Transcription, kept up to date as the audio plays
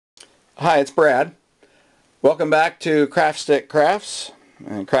Hi, it's Brad. Welcome back to Craft Stick Crafts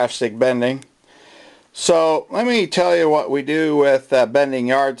and Craft Stick Bending. So let me tell you what we do with bending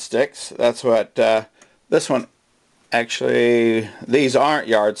yardsticks. That's what this one, actually these aren't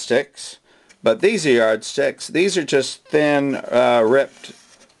yardsticks, but these are yardsticks. These are just thin ripped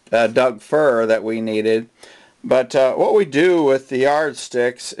dug fir that we needed. But what we do with the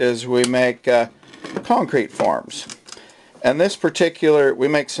yardsticks is we make concrete forms. And this particular, we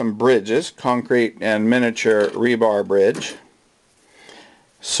make some bridges, concrete and miniature rebar bridge.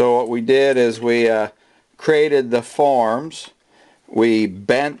 So what we did is we created the forms, we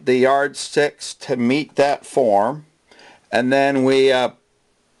bent the yardsticks to meet that form, and then we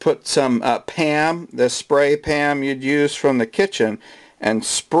put some PAM, the spray PAM you'd use from the kitchen, and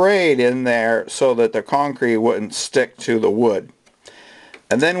sprayed in there so that the concrete wouldn't stick to the wood.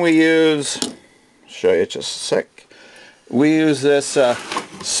 And then we use, I'll show you just a sec. We use this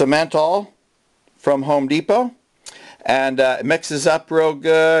Cementol from Home Depot, and it mixes up real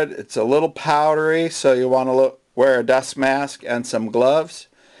good. It's a little powdery, so you want to wear a dust mask and some gloves.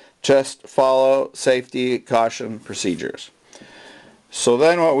 Just follow safety caution procedures. So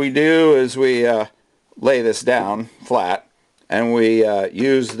then what we do is we lay this down flat, and we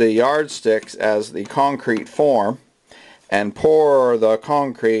use the yardsticks as the concrete form and pour the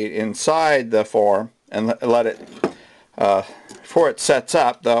concrete inside the form and let it before it sets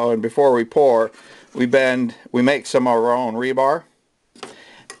up though, and before we pour, we make some of our own rebar,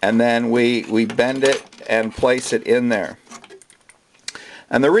 and then we bend it and place it in there.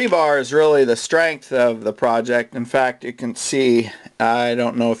 And the rebar is really the strength of the project. In fact, you can see, I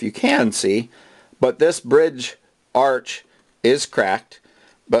don't know if you can see, but this bridge arch is cracked,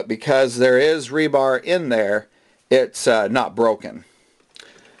 but because there is rebar in there, it's not broken.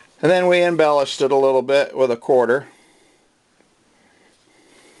 And then we embellished it a little bit with a quarter.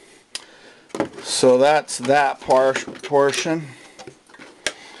 So that's that portion.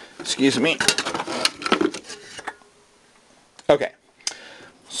 Excuse me. Okay.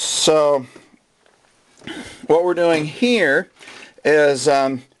 So what we're doing here is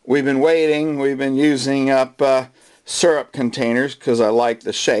we've been waiting. We've been using up syrup containers because I like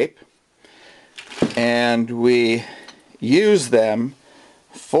the shape. And we use them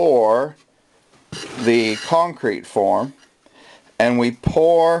for the concrete form. And we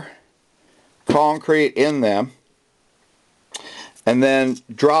pour concrete in them and then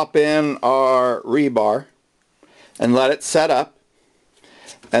drop in our rebar and let it set up,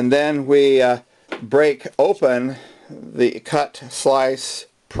 and then we break open the cut, slice,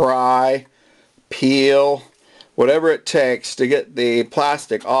 pry, peel, whatever it takes to get the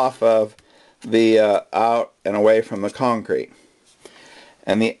plastic off of the out and away from the concrete.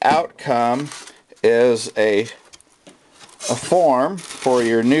 And the outcome is a form for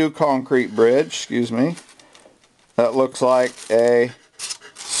your new concrete bridge, excuse me, that looks like a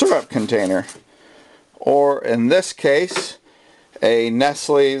syrup container, or in this case a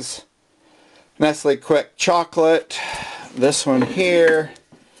Nestle Quick Chocolate. This one here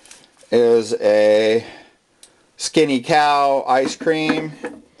is a Skinny Cow ice cream.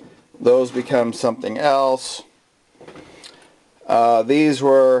 Those become something else. These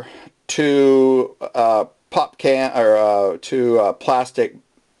were two two plastic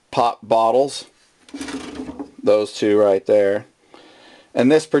pop bottles, those two right there.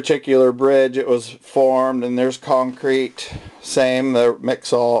 And this particular bridge, it was formed, and there's concrete, same, the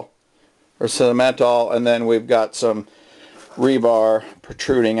Mixol or Cementol, and then we've got some rebar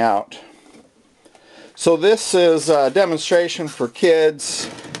protruding out. So this is a demonstration for kids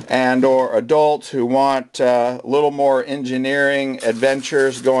and or adults who want a little more engineering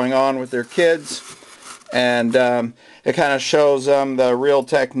adventures going on with their kids. And it kind of shows them the real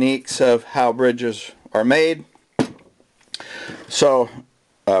techniques of how bridges are made. So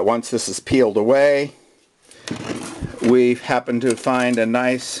once this is peeled away, we happen to find a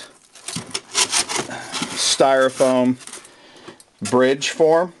nice styrofoam bridge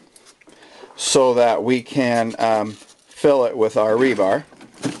form so that we can fill it with our rebar.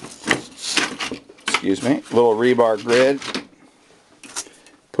 Excuse me, little rebar grid.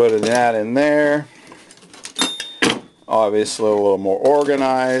 Put that in there. Obviously a little more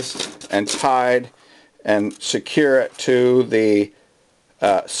organized and tied, and secure it to the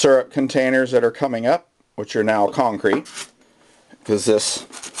syrup containers that are coming up, which are now concrete because this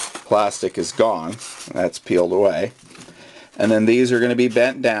plastic is gone. That's peeled away. And then these are going to be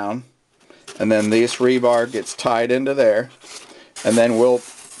bent down, and then this rebar gets tied into there, and then we'll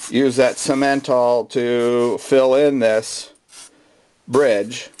use that Cementol to fill in this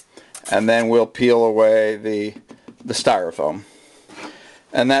bridge, and then we'll peel away the styrofoam.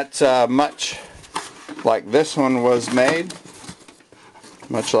 And that's much like this one was made.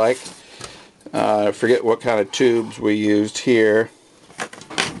 Much like. I forget what kind of tubes we used here.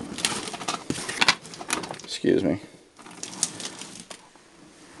 Excuse me.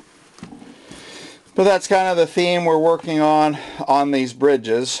 But that's kind of the theme we're working on these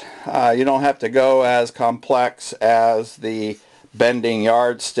bridges. You don't have to go as complex as the bending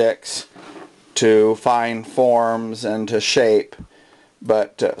yardsticks to find forms and to shape.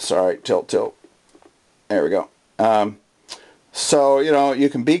 But, sorry, tilt. There we go. So, you know, you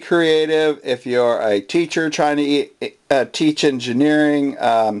can be creative if you're a teacher trying to teach engineering.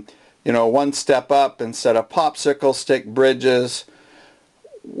 You know, one step up instead of popsicle stick bridges,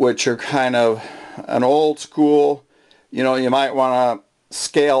 which are kind of an old school. You know, you might want to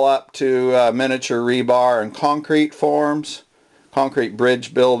scale up to miniature rebar and concrete forms, concrete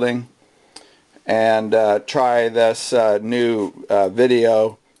bridge building, and try this new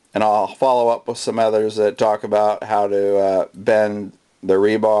video, and I'll follow up with some others that talk about how to bend the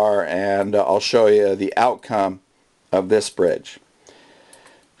rebar, and I'll show you the outcome of this bridge.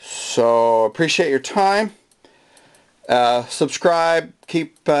 So appreciate your time. Subscribe,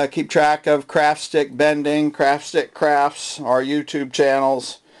 keep track of craft stick bending, craft stick crafts, our YouTube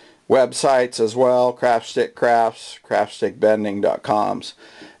channels, websites as well, craft stick crafts, craftstickbending.coms,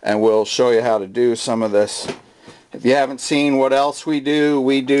 and we'll show you how to do some of this. If you haven't seen what else we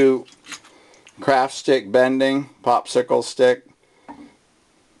do craft stick bending, popsicle stick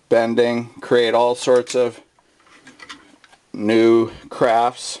bending, create all sorts of new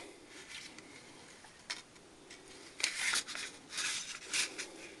crafts.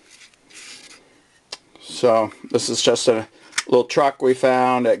 So this is just a little truck we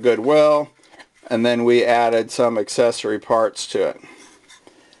found at Goodwill, and then we added some accessory parts to it.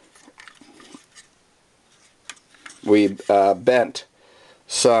 We bent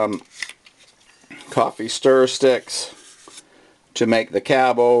some coffee stir sticks to make the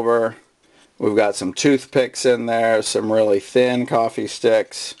cab over. We've got some toothpicks in there, some really thin coffee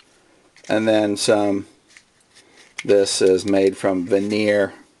sticks, and then some, this is made from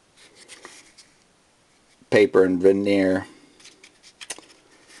veneer, paper and veneer.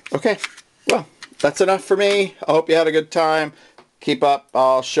 Okay, well, that's enough for me. I hope you had a good time. Keep up.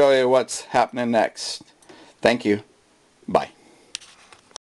 I'll show you what's happening next. Thank you. Bye.